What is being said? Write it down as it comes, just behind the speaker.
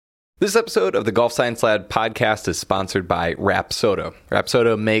This episode of the Golf Science Lab podcast is sponsored by Rapsodo.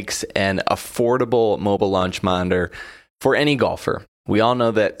 Rapsodo makes an affordable mobile launch monitor for any golfer. We all know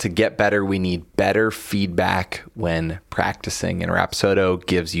that to get better, we need better feedback when practicing, and Rapsodo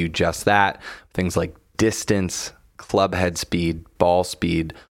gives you just that. Things like distance, club head speed, ball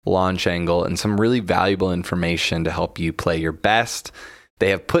speed, launch angle, and some really valuable information to help you play your best. They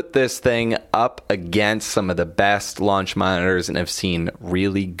have put this thing up against some of the best launch monitors and have seen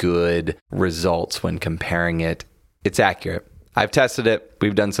really good results when comparing it. It's accurate. I've tested it.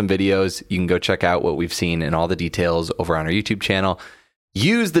 We've done some videos. You can go check out what we've seen and all the details over on our YouTube channel.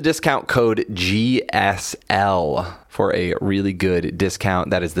 Use the discount code GSL for a really good discount.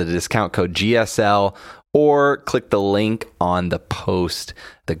 That is the discount code GSL, or click the link on the post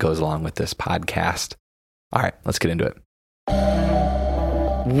that goes along with this podcast. All right, let's get into it.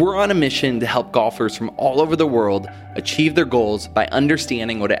 We're on a mission to help golfers from all over the world achieve their goals by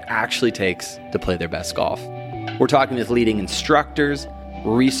understanding what it actually takes to play their best golf. We're talking with leading instructors,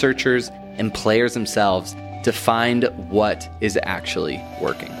 researchers, and players themselves to find what is actually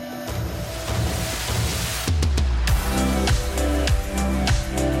working.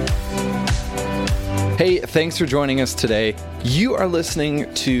 Hey, thanks for joining us today. You are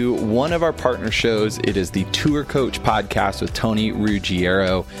listening to one of our partner shows. It is the Tour Coach podcast with Tony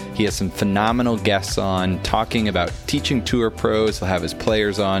Ruggiero. He has some phenomenal guests on talking about teaching tour pros. He'll have his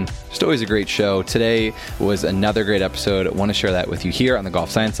players on. Just always a great show. Today was another great episode. I want to share that with you here on the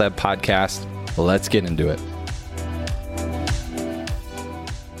Golf Science Lab podcast. Let's get into it.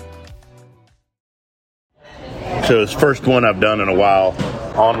 So it's the first one I've done in a while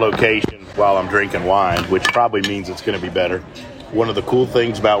on location while I'm drinking wine, which probably means it's going to be better. One of the cool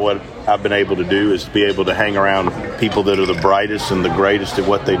things about what I've been able to do is to be able to hang around people that are the brightest and the greatest at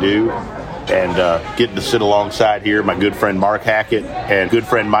what they do, and getting to sit alongside here my good friend Mark Hackett and good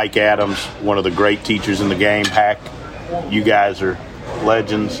friend Mike Adams, one of the great teachers in the game. Hack, you guys are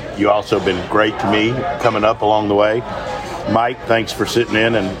legends. You also been great to me coming up along the way. Mike, thanks for sitting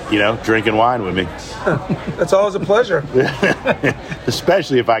in and, drinking wine with me. That's always a pleasure.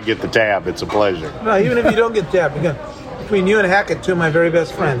 Especially if I get the tab, it's a pleasure. No, even if you don't get the tab, between you and Hackett, two of my very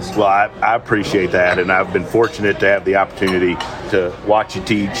best friends. Well, I appreciate that, and I've been fortunate to have the opportunity to watch you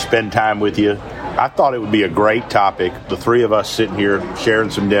teach, spend time with you. I thought it would be a great topic, the three of us sitting here sharing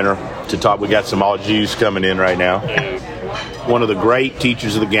some dinner to talk. We got some au jus coming in right now. One of the great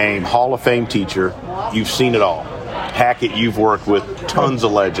teachers of the game, Hall of Fame teacher. You've seen it all. Hackett, you've worked with tons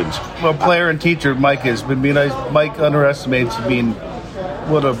of legends. Well, player and teacher Mike has been. Mike underestimates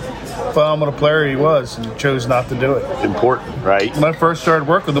what a phenomenal player he was, and chose not to do it. Important, right? When I first started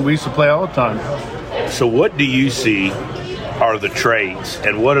working with him, we used to play all the time. So what do you see are the traits,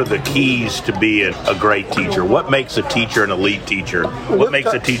 and what are the keys to being a great teacher? What makes a teacher an elite teacher? What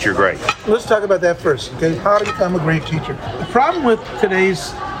makes a teacher great? Let's talk about that first, okay? How to become a great teacher. The problem with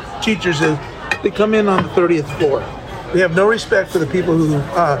today's teachers is they come in on the 30th floor. They have no respect for the people who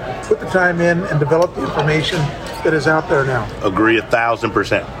put the time in and develop the information that is out there now. Agree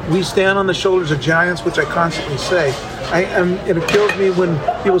 1,000%. We stand on the shoulders of giants, which I constantly say. It kills me when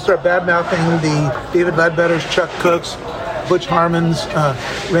people start bad-mouthing the David Ledbetters, Chuck Cooks, Butch Harmons,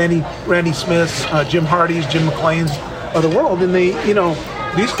 Randy Smiths, Jim Hardys, Jim McLeans of the world. And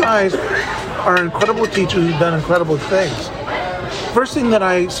these guys are incredible teachers who've done incredible things. First thing that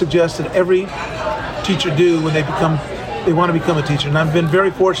I suggest that every teacher do when they want to become a teacher, and I've been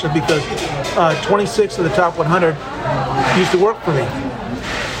very fortunate because 26 of the top 100 used to work for me,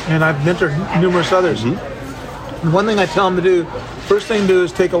 and I've mentored numerous others. Mm-hmm. And one thing I tell them to do, first thing to do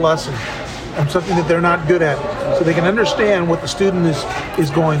is take a lesson on something that they're not good at, so they can understand what the student is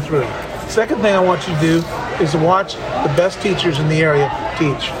going through. Second thing I want you to do is to watch the best teachers in the area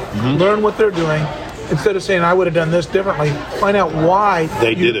teach. Mm-hmm. Learn what they're doing. Instead of saying, I would have done this differently, find out why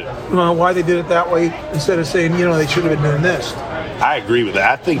they did it. Why they did it that way, instead of saying, they should have been doing this. I agree with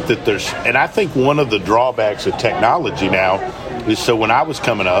that. I think that I think one of the drawbacks of technology now is, so when I was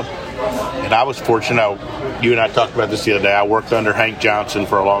coming up, and I was fortunate, you and I talked about this the other day, I worked under Hank Johnson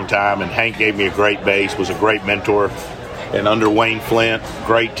for a long time, and Hank gave me a great base, was a great mentor. And under Wayne Flint,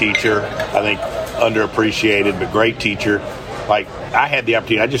 great teacher, I think underappreciated, but great teacher. Like, I had the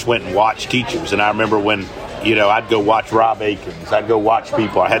opportunity, I just went and watched teachers, and I remember when, I'd go watch Rob Akins, I'd go watch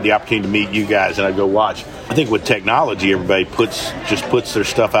people, I had the opportunity to meet you guys, and I'd go watch. I think with technology, everybody puts their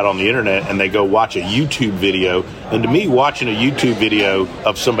stuff out on the internet, and they go watch a YouTube video, and to me, watching a YouTube video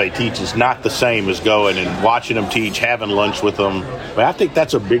of somebody teach is not the same as going and watching them teach, having lunch with them. But I think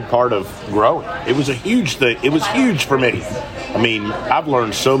that's a big part of growing. It was a huge thing, it was huge for me. I mean, I've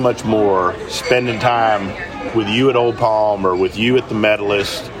learned so much more spending time with you at Old Palm or with you at the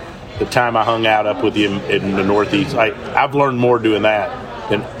Medalist the time I hung out up with you in the Northeast, I've learned more doing that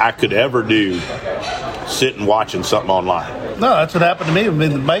than I could ever do sitting watching something online. No, that's what happened to me. I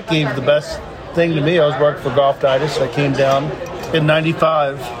mean, Mike gave the best thing to me. I was working for Golf Digest. I came down in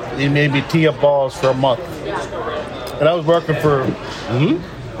 '95. He made me tee up balls for a month. And I was working for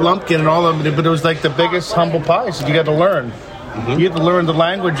Lumpkin and all of them, but it was like the biggest humble pie. So you got to learn. You have to learn the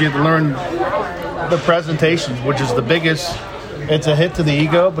language. You have to learn the presentations, which is the biggest. It's a hit to the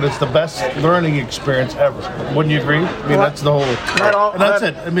ego, but it's the best learning experience ever. Wouldn't you agree? I mean, that's the whole. And that's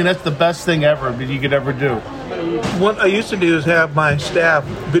it. I mean, that's the best thing ever that you could ever do. What I used to do is have my staff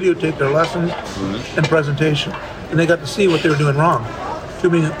videotape their lessons and presentation, and they got to see what they were doing wrong. Too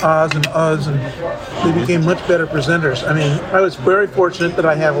many ahs and uhs, and they became much better presenters. I mean, I was very fortunate that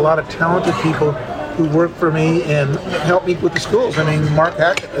I have a lot of talented people who work for me and help me with the schools. I mean, Mark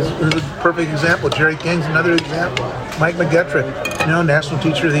Hackett is a perfect example. Jerry King's another example. Mike McGettrick, National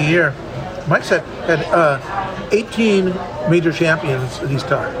Teacher of the Year. Mike's had 18 major champions that he's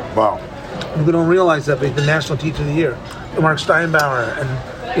taught. Wow. We don't realize that, but he's been National Teacher of the Year. Mark Steinbauer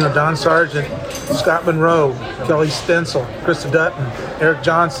and Don Sargent, Scott Monroe, Kelly Stencil, Krista Dutton, Eric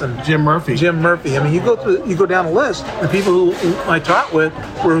Johnson, Jim Murphy. I mean, you go down the list. The people who I taught with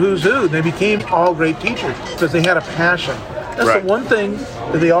were who's who. They became all great teachers because they had a passion. That's right. The one thing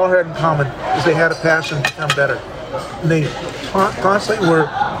that they all had in common is they had a passion to become better. And they constantly were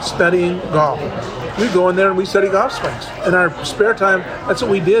studying golf. We go in there and we study golf swings. In our spare time, that's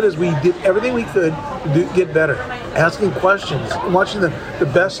what we did, is we did everything we could to get better. Asking questions, watching the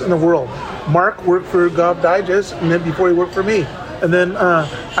best in the world. Mark worked for Golf Digest, and then before he worked for me. And then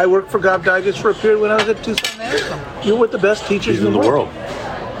I worked for Golf Digest for a period when I was at Tucson National. You were with the best teachers in the world.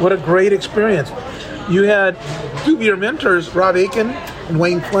 What a great experience. You had two of your mentors, Rob Aiken and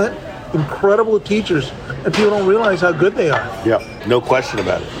Wayne Flint, incredible teachers, and people don't realize how good they are. Yeah, no question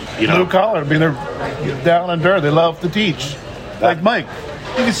about it. Blue collar. I mean, they're down and dirty. They love to teach. Like Mike,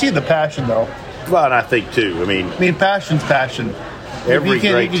 you can see the passion, though. Well, and I think too. I mean, passion's passion. Every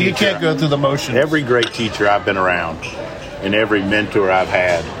great teacher, you can't go through the motions. Every great teacher I've been around, and every mentor I've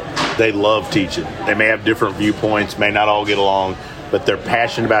had, they love teaching. They may have different viewpoints, may not all get along, but they're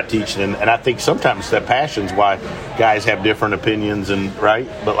passionate about teaching. And I think sometimes that passion's why guys have different opinions,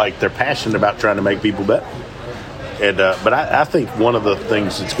 but they're passionate about trying to make people better. And but I think one of the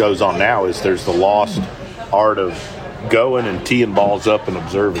things that goes on now is there's the lost art of going and teeing balls up and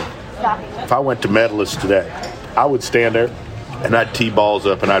observing. If I went to Medalist today, I would stand there and I'd tee balls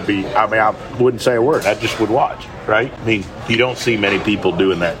up and I wouldn't say a word. I just would watch, right? I mean, you don't see many people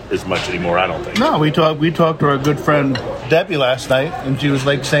doing that as much anymore, I don't think. No, we talked to our good friend Debbie last night, and she was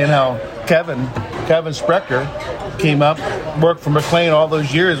saying how Kevin Sprecher came up, worked for McLean all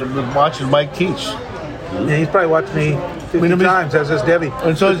those years and was watching Mike teach. Yeah, he's probably watched me 50 times, as is Debbie.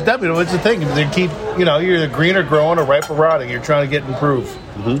 And so is Debbie. It's the thing. They keep, you're either green or growing or ripe or rotting. You're trying to get improved.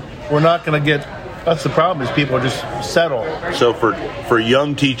 We're not going to get, that's the problem, is people just settle. So for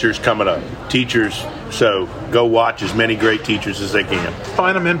young teachers coming up, so go watch as many great teachers as they can.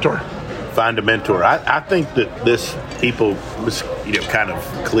 Find a mentor. I think that this people was, kind of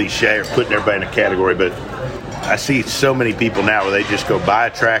cliche or putting everybody in a category, but I see so many people now where they just go buy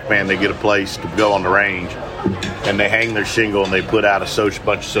a TrackMan, they get a place to go on the range, and they hang their shingle and they put out a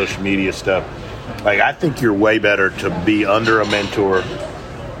bunch of social media stuff. I think you're way better to be under a mentor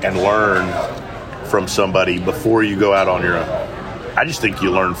and learn from somebody before you go out on your own. I just think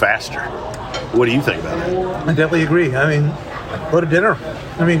you learn faster. What do you think about that? I definitely agree. I mean, go to dinner.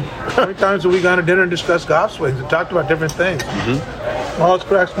 I mean, how many times have we gone to dinner and discussed golf swings and talked about different things? Always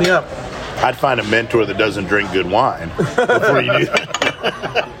cracks me up. I'd find a mentor that doesn't drink good wine before you do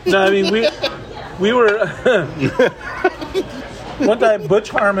that. No, I mean, we were... One time, Butch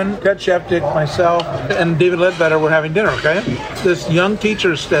Harmon, Ted Sheftick, myself, and David Ledbetter were having dinner, okay? This young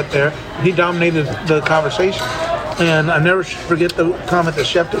teacher sat there. He dominated the conversation. And I never forget the comment that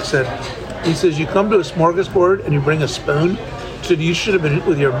Sheftick said. He says, you come to a smorgasbord and you bring a spoon. He said, you should have been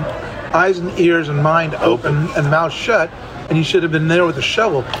with your eyes and ears and mind open and mouth shut, and you should have been there with a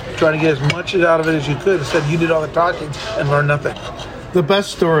shovel trying to get as much out of it as you could. Instead, you did all the talking and learned nothing. The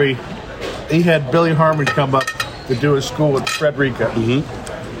best story, he had Billy Harmon come up to do a school with Frederica.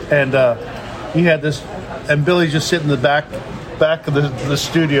 And he had this, and Billy's just sitting in the back of the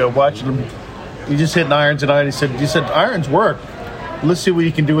studio watching him. He just hitting irons and irons. He said, irons work. Let's see what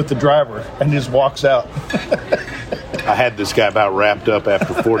you can do with the driver. And he just walks out. I had this guy about wrapped up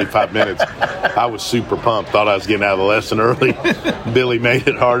after 45 minutes. I was super pumped. Thought I was getting out of the lesson early. Billy made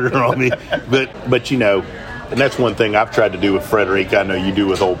it harder on me. But and that's one thing I've tried to do with Frederica. I know you do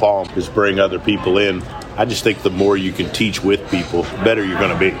with Old Palm, is bring other people in I just think the more you can teach with people, the better you're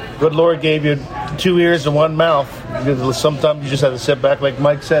going to be. Good Lord gave you 2 ears and 1 mouth. Sometimes you just have to sit back, like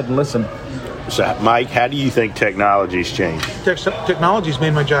Mike said, and listen. So, Mike, how do you think technology's changed? Technology's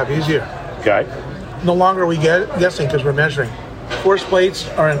made my job easier. Okay. No longer are we guessing because we're measuring. Force plates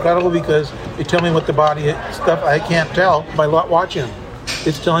are incredible because they tell me what the body stuff I can't tell by watching them.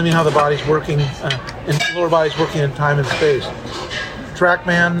 It's telling me how the body's working, and the lower body's working in time and space.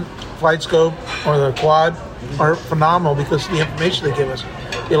 TrackMan, FlightScope, or the Quad are phenomenal because of the information they give us.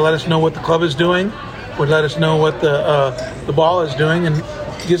 They let us know what the club is doing, would let us know what the ball is doing, and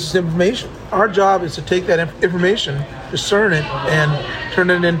gives us information. Our job is to take that information, discern it, and turn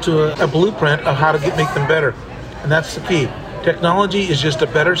it into a blueprint of how to make them better. And that's the key. Technology is just a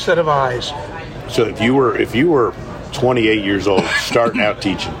better set of eyes. So if you were 28 years old, starting out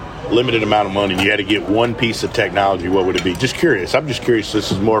teaching, limited amount of money, you had to get one piece of technology, what would it be? Just curious. I'm just curious.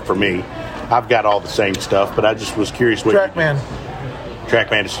 This is more for me. I've got all the same stuff, but I just was curious. TrackMan.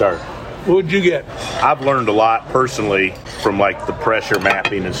 TrackMan to start. What would you get? I've learned a lot personally from like the pressure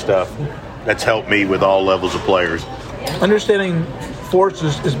mapping and stuff. That's helped me with all levels of players. Understanding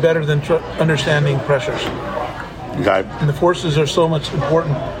forces is better than understanding pressures. Okay. And the forces are so much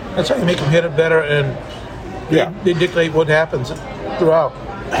important. That's how you make them hit it better, and they dictate what happens throughout.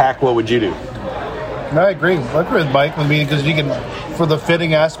 Hack, what would you do? I agree. I agree with Mike. I mean, because you can, for the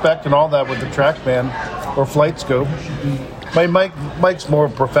fitting aspect and all that with the TrackMan or FlightScope. Mike's more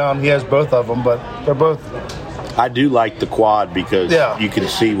profound. He has both of them, but they're both. I do like the Quad because you can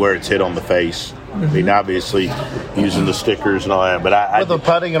see where it's hit on the face. I mean, obviously, using the stickers and all that, but with the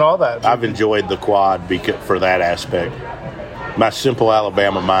putting and all that. I've enjoyed the Quad for that aspect. My simple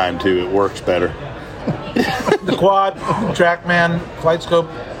Alabama mind, too, it works better. The Quad, TrackMan,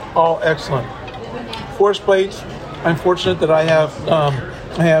 FlightScope, all excellent. Force plates, I'm fortunate that I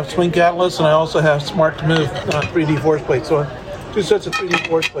have Swing Catalyst and I also have Smart to Move 3D force plates. So 2 sets of 3D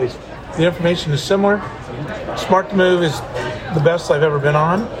force plates. The information is similar. Smart to Move is the best I've ever been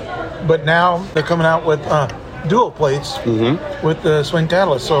on, but now they're coming out with dual plates with the Swing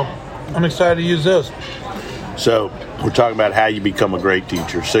Catalyst. So I'm excited to use those. So we're talking about how you become a great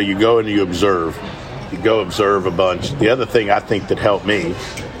teacher. So you go and you observe. You go observe a bunch. The other thing I think that helped me,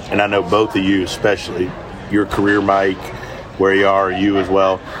 and I know both of you especially, your career, Mike, where you are, you as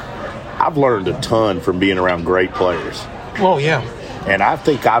well, I've learned a ton from being around great players. Oh, yeah. And I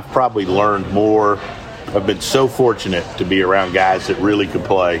think I've probably learned more. I've been so fortunate to be around guys that really could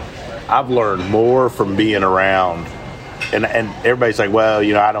play. I've learned more from being around. And everybody's like, well,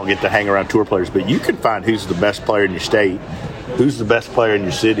 I don't get to hang around tour players. But you can find who's the best player in your state, who's the best player in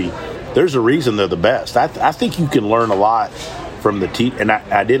your city. There's a reason they're the best. I think you can learn a lot from the team. And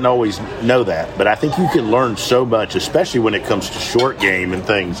I didn't always know that. But I think you can learn so much, especially when it comes to short game and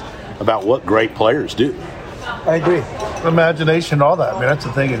things, about what great players do. I agree. Imagination, all that. I mean, that's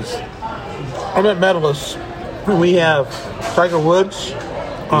the thing is. I'm at medalists. We have Tiger Woods.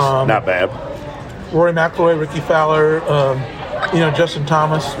 Not bad. Rory McIlroy, Ricky Fowler, Justin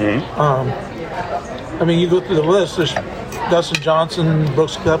Thomas. I mean, you go through the list. There's Dustin Johnson,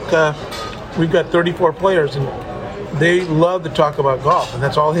 Brooks Koepka. We've got 34 players, and they love to talk about golf. And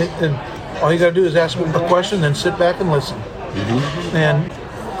that's all. And all you got to do is ask them a question, and sit back and listen. And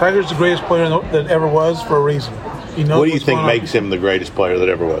Tiger's the greatest player that ever was for a reason. He knows what do you think makes him the greatest player that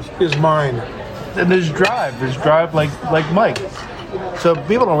ever was? His mind. And his drive like Mike. So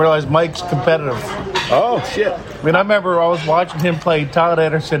people don't realize Mike's competitive. Oh, shit. I mean, I remember I was watching him play Todd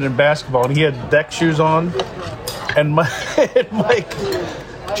Anderson in basketball, and he had deck shoes on. And Mike...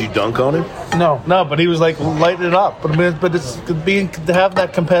 Did you dunk on him? No, but he was like lighting it up. But I mean, it's to have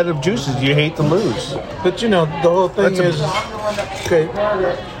that competitive juices. You hate to lose. But the whole thing is, okay.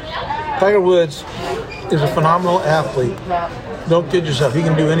 Tiger Woods is a phenomenal athlete. Don't kid yourself; he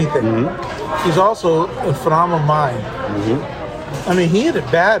can do anything. He's also a phenomenal mind. I mean, he hit it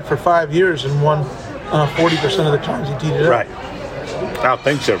bad for 5 years and won 40% of the times he teed it up. Right. I don't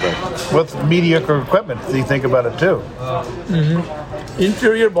think so, man. With mediocre equipment, you think about it too.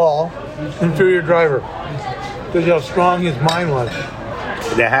 Inferior ball, inferior driver. Because how strong his mind was.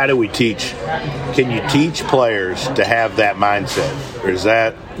 Now, how do we teach? Can you teach players to have that mindset? Or is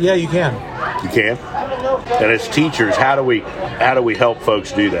that... Yeah, you can. You can? And as teachers, how do we help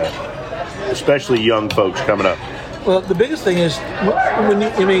folks do that? Especially young folks coming up. Well, the biggest thing is,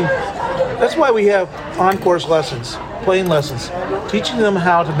 that's why we have on-course lessons, playing lessons, teaching them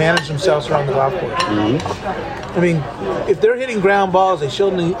how to manage themselves around the golf course. I mean, if they're hitting ground balls, they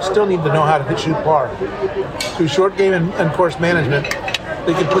still need to know how to shoot par. Through short game and course management,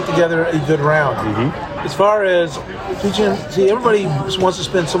 they can put together a good round. As far as teaching, everybody wants to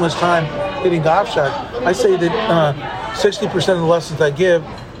spend so much time hitting golf shots. I say that 60% of the lessons I give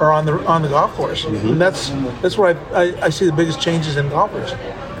are on the golf course, and that's where I see the biggest changes in golfers.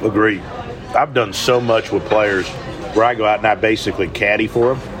 Agreed. I've done so much with players where I go out and I basically caddy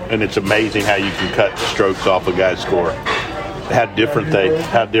for them, and it's amazing how you can cut strokes off a guy's score. How different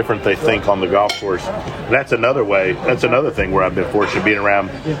they think on the golf course. And that's another way. That's another thing where I've been fortunate being around,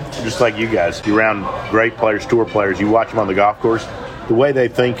 just like you guys. You're around great players, tour players. You watch them on the golf course. The way they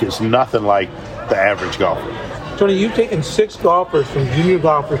think is nothing like the average golfer. Tony, you've taken 6 golfers from junior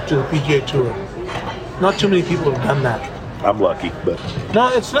golfers to the PGA Tour. Not too many people have done that. I'm lucky, but no,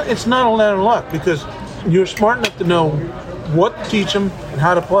 it's not all that luck, because you're smart enough to know what to teach them and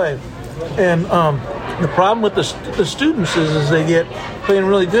how to play. And the problem with the students is they get playing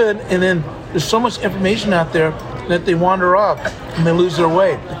really good, and then there's so much information out there that they wander off and they lose their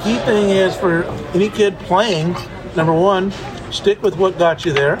way. The key thing is for any kid playing, number one, stick with what got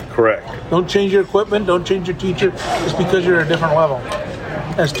you there. correct. Don't change your equipment. Don't change your teacher just because you're at a different level.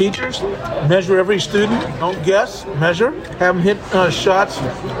 As teachers, measure every student. Don't guess. Measure. Have them hit shots.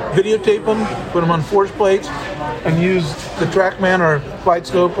 Videotape them. Put them on force plates, and use the TrackMan or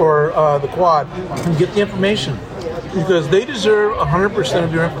FlightScope or the quad and get the information, because they deserve 100%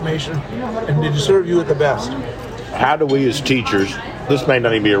 of your information, and they deserve you at the best. How do we as teachers, this may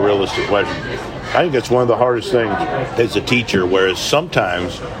not even be a realistic question, I think that's one of the hardest things as a teacher, whereas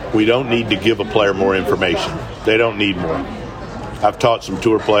sometimes we don't need to give a player more information. They don't need more. I've taught some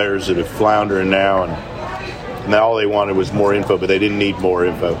tour players that are floundering now, and all they wanted was more info, but they didn't need more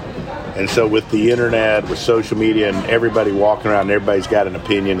info. And so with the internet, with social media, and everybody walking around, and everybody's got an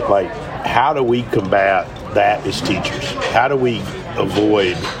opinion, like, how do we combat that as teachers? How do we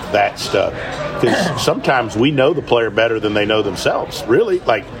avoid that stuff? Because sometimes we know the player better than they know themselves. Really,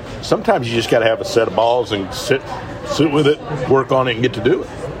 like, sometimes you just got to have a set of balls and sit with it, work on it, and get to do it.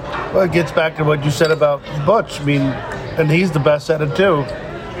 Well, it gets back to what you said about Butch. I mean, and he's the best at it too.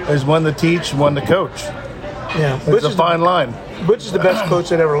 There's one to teach, one to coach. Yeah, It's a fine line. Butch is the best coach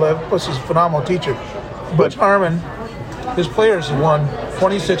that ever lived. Butch is a phenomenal teacher. Butch Harmon, his players have won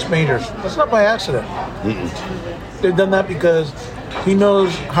 26 majors. That's not by accident. They've done that because he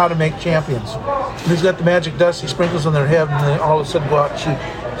knows how to make champions. And he's got the magic dust he sprinkles on their head, and they all of a sudden go out and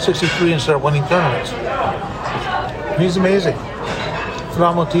shoot 63 and start winning tournaments. He's amazing.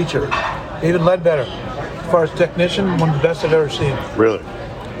 Phenomenal teacher. David Ledbetter, as far as technician, one of the best I've ever seen. Really.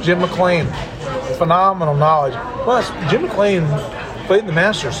 Jim McLean, phenomenal knowledge. Plus, Jim McLean played in the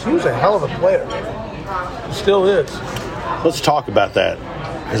Masters. He was a hell of a player. He still is. Let's talk about that,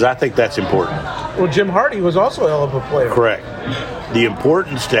 because I think that's important. Well, Jim Hardy was also a hell of a player. Correct. The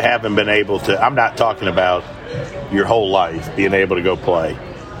importance to having been able to, I'm not talking about your whole life being able to go play,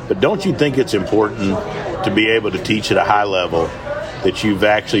 but don't you think it's important to be able to teach at a high level that you've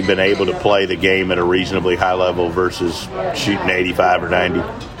actually been able to play the game at a reasonably high level versus shooting 85 or 90?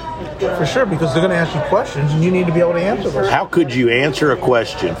 For sure, because they're going to ask you questions, and you need to be able to answer them. How could you answer a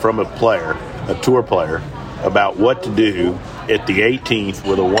question from a player, a tour player, about what to do at the 18th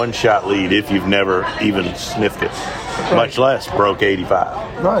with a one-shot lead if you've never even sniffed it, much less broke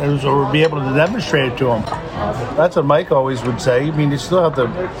 85? Right, or be able to demonstrate it to them. That's what Mike always would say. I mean, you still have to,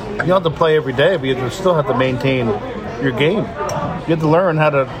 you don't have to play every day, but you still have to maintain your game. You have to learn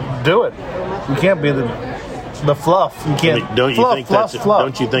how to do it. You can't be the fluff. You can't. I mean, don't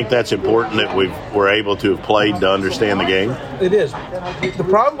you think that's important that we're able to have played to understand the game? It is. The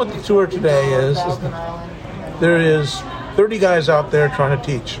problem with the tour today is that there is 30 guys out there trying to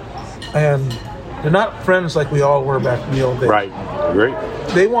teach, and they're not friends like we all were back in the old days. Right. Agree.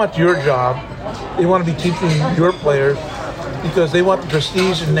 They want your job. They want to be teaching your players because they want the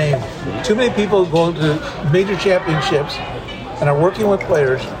prestige and name. Too many people go to major championships and are working with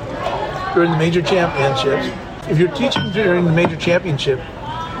players during the major championships. If you're teaching during the major championship,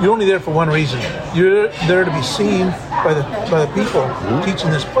 you're only there for one reason. You're there to be seen by the people teaching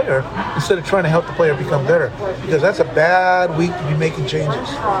this player instead of trying to help the player become better, because that's a bad week to be making changes.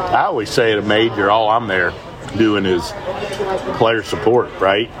 I always say at a major, all I'm there doing is player support,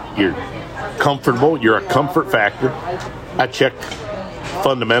 right? You're comfortable. You're a comfort factor. I check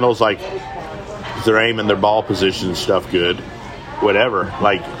fundamentals like is they're aiming their ball position and stuff good, whatever.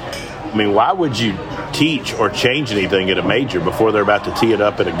 Like, I mean, why would you teach or change anything at a major before they're about to tee it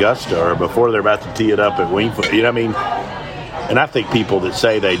up at Augusta or before they're about to tee it up at Winged Foot? You know what I mean? And I think people that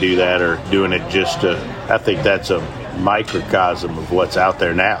say they do that are doing it just to, I think that's a microcosm of what's out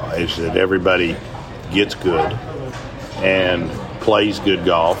there now, is that everybody gets good and plays good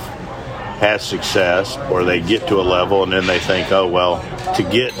golf, has success, or they get to a level and then they think, oh, well, to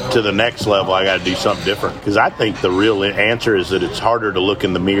get to the next level, I got to do something different. Because I think the real answer is that it's harder to look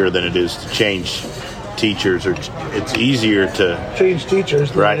in the mirror than it is to change teachers it's easier to change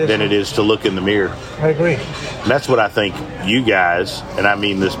teachers than it is to look in the mirror. I agree. And that's what I think you guys, and I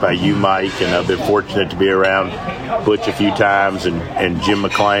mean this by you, Mike, and I've been fortunate to be around Butch a few times and Jim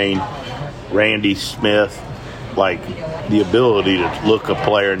McClain, Randy Smith, like the ability to look a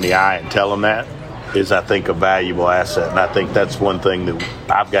player in the eye and tell them that is, I think, a valuable asset. And I think that's one thing that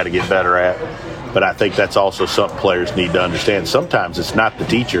I've got to get better at. But I think that's also something players need to understand. Sometimes it's not the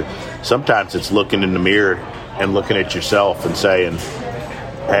teacher. Sometimes it's looking in the mirror and looking at yourself and saying,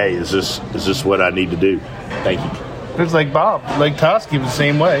 hey, is this what I need to do? Thank you. It's like Bob. Like Toski was the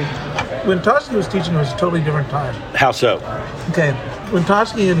same way. When Toski was teaching, it was a totally different time. How so? Okay. When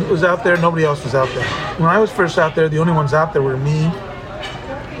Toski was out there, nobody else was out there. When I was first out there, the only ones out there were me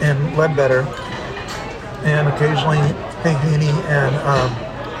and Ledbetter and occasionally Hank Haney and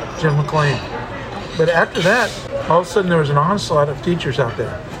Jim McClain. But after that, all of a sudden there was an onslaught of teachers out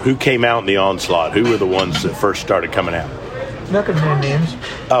there. Who came out in the onslaught? Who were the ones that first started coming out? I'm not going to name names.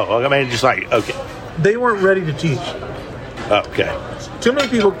 Oh, I mean, just like, okay. They weren't ready to teach. Okay. Too many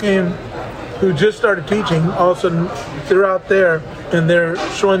people came who just started teaching. All of a sudden, they're out there and they're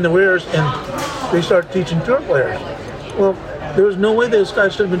showing the wares and they start teaching tour players. Well, there was no way those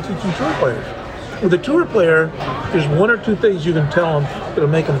guys should have been teaching tour players. With a tour player, there's one or two things you can tell them that'll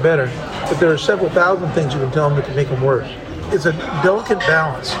make them better, but there are several thousand things you can tell them that can make them worse. It's a delicate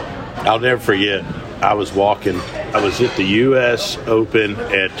balance. I'll never forget, I was at the U.S. Open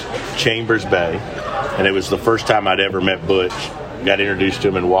at Chambers Bay, and it was the first time I'd ever met Butch. Got introduced to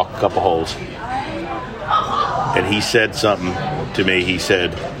him and walked a couple holes. And he said something to me. He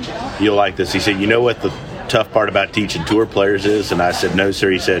said, you'll like this. He said, you know what the tough part about teaching tour players is? And I said, no, sir.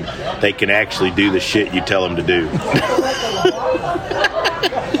 He said, they can actually do the shit you tell them to do.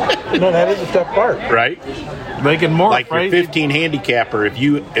 No, that is a tough part. Right? Making more. Like your 15 handicapper,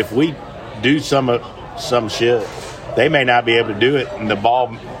 if we do some shit, they may not be able to do it, and the ball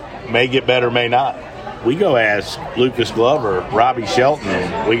may get better, may not. We go ask Lucas Glover, Robbie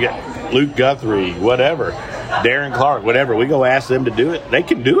Shelton, we got Luke Guthrie, whatever, Darren Clark, whatever. We go ask them to do it. They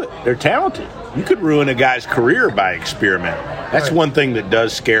can do it. They're talented. You could ruin a guy's career by experiment. That's right. One thing that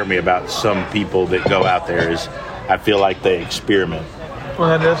does scare me about some people that go out there is I feel like they experiment. Well,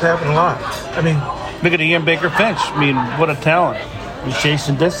 that does happen a lot. I mean, look at Ian Baker Finch. I mean, what a talent. He's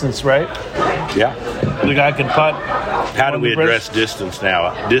chasing distance, right? Yeah. The guy can putt. How do we address distance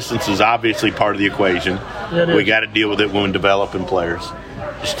now? Distance is obviously part of the equation. Yeah, we got to deal with it when developing players.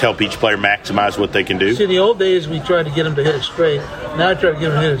 Just help each player maximize what they can do. See, in the old days, we tried to get them to hit it straight. Now I try to get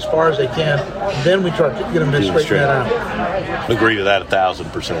them to hit it as far as they can. Then we try to get them to straighten that out. Agree with that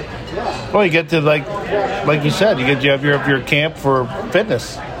 1,000%. Well, you get to, like you said, you have your camp for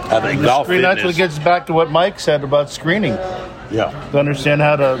fitness. I think golf fitness. That's what gets back to what Mike said about screening. Yeah. To understand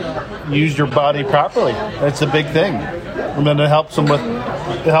how to use your body properly. That's a big thing. And then it helps them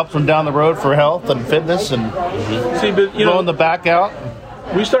down the road for health and fitness and See, but, blowing the back out.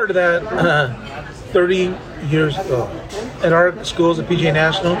 We started that 30 years ago. At our schools at PGA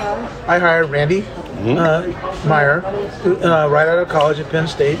National, I hired Randy Meyer, right out of college at Penn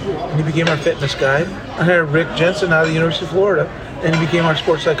State, and he became our fitness guy. I hired Rick Jensen out of the University of Florida, and he became our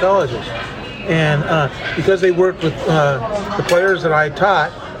sports psychologist. And because they worked with the players that I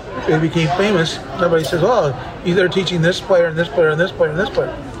taught, they became famous. Everybody says, oh, they're teaching this player and this player and this player and this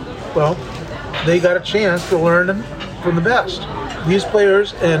player. Well, they got a chance to learn from the best. These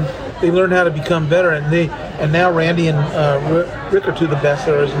players, and they learn how to become better. And now Randy and Rick are two of the best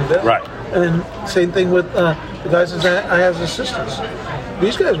there is in the business. Right. And then same thing with the guys that I have as assistants.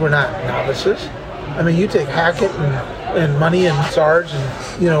 These guys were not novices. I mean, you take Hackett and Money and Sarge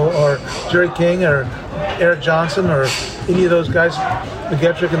and, or Jerry King or Eric Johnson or any of those guys,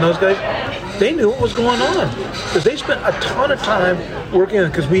 McGetrick and those guys, they knew what was going on because they spent a ton of time working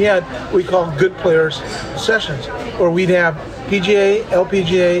because we had what we call good players sessions, or we'd have PGA,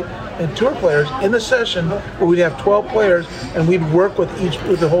 LPGA, and tour players in the session where we'd have 12 players and we'd work with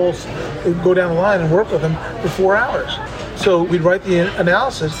the whole, we'd go down the line and work with them for 4 hours. So we'd write the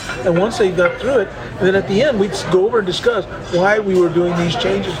analysis, and once they got through it, and then at the end we'd go over and discuss why we were doing these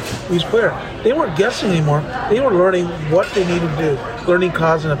changes to these players. They weren't guessing anymore. They were learning what they needed to do, learning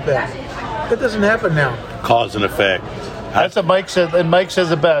cause and effect. That doesn't happen now. Cause and effect. That's what Mike said, and Mike says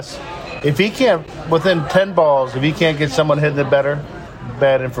the best. If he can't, within 10 balls, if he can't get someone hitting it better,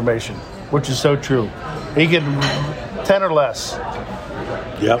 bad information, which is so true. He can 10 or less.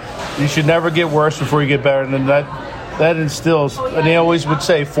 Yep. You should never get worse before you get better, and that instills, and they always would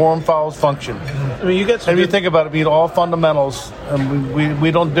say, form follows function. I mean, you get some. If you think about it, all fundamentals, and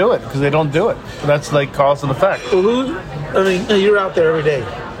we don't do it because they don't do it. That's like cause and effect. Well, you're out there every day.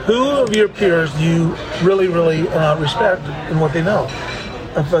 Who of your peers do you really, really respect in what they know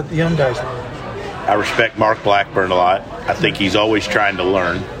about the young guys? I respect Mark Blackburn a lot. I think he's always trying to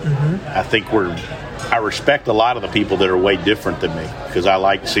learn. I respect a lot of the people that are way different than me because I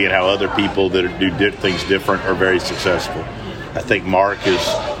like seeing how other people that do things different are very successful. I think Mark is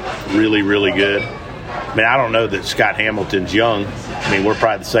really, really good. I mean, I don't know that Scott Hamilton's young. I mean, we're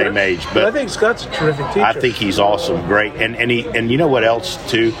probably the same age, but I think Scott's a terrific teacher. I think he's awesome, great, and you know what else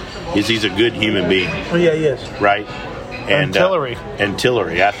too is he's a good human being. Oh yeah, he is. Right. And Tillery. And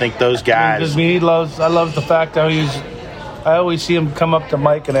Tillery. I think those guys. I love the fact that I always see him come up to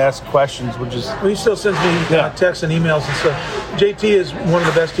Mike and ask questions, which is. Well, he still sends me texts and emails and stuff. JT is one of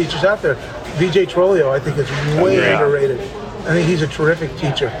the best teachers out there. VJ Trolio, I think, is way underrated. I think he's a terrific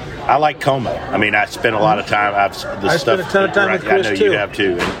teacher. I like Coma. I mean, I spent a lot of time. I spent a ton of time with Chris, I know you have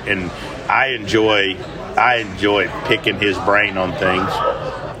too, and I enjoy picking his brain on things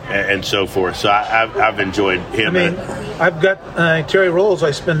and so forth. So I've enjoyed him. I mean, I've got Terry Rolls. I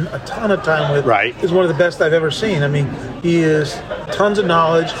spend a ton of time with. Right, he's one of the best I've ever seen. I mean, he is tons of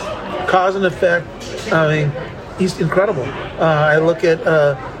knowledge, cause and effect. I mean, he's incredible. I look at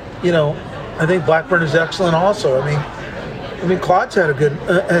I think Blackburn is excellent also. I mean, Claude's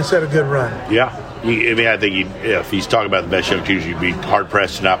has had a good run. Yeah. I think if he's talking about the best young teachers, you'd be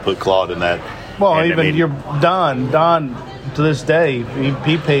hard-pressed to not put Claude in that. Well, and your Don, to this day,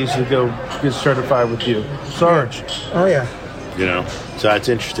 he pays to go get certified with you. Sarge. Yeah. Oh, yeah. So that's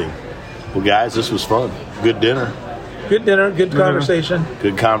interesting. Well, guys, this was fun. Good dinner. Good dinner, good conversation.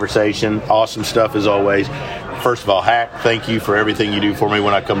 Good conversation. Awesome stuff as always. First of all, Hack, thank you for everything you do for me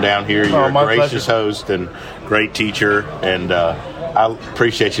when I come down here. You're a gracious host and great teacher, and I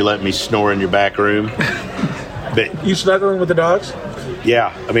appreciate you letting me snore in your back room. But, you snuggling with the dogs?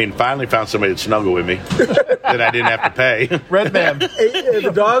 Yeah. I mean, finally found somebody to snuggle with me that I didn't have to pay. Red Man. Hey,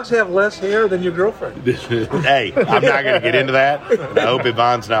 the dogs have less hair than your girlfriend. Hey, I'm not going to get into that. And I hope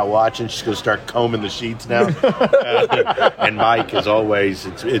Yvonne's not watching. She's going to start combing the sheets now. And Mike, as always,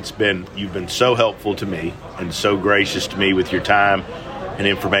 you've been so helpful to me and so gracious to me with your time and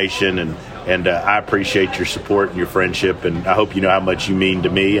information, and I appreciate your support and your friendship, and I hope you know how much you mean to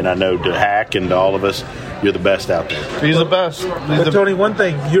me, and I know to Hack and to all of us, you're the best out there. He's the best. Tony, one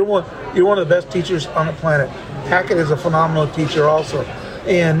thing, you're one of the best teachers on the planet. Hackett is a phenomenal teacher also,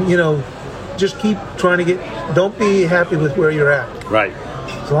 and just keep trying to don't be happy with where you're at. Right.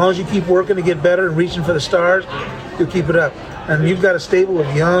 As long as you keep working to get better and reaching for the stars, you'll keep it up. And you've got a stable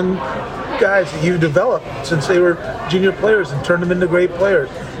of young guys that you've developed since they were junior players and turned them into great players.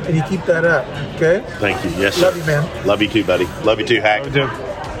 And you keep that up, okay? Thank you. Yes, sir. Love you, man. Love you too, buddy. Love you too, Hack. Love you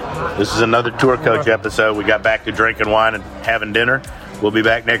too. This is another Tour Coach episode. We got back to drinking wine and having dinner. We'll be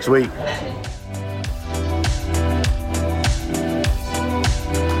back next week.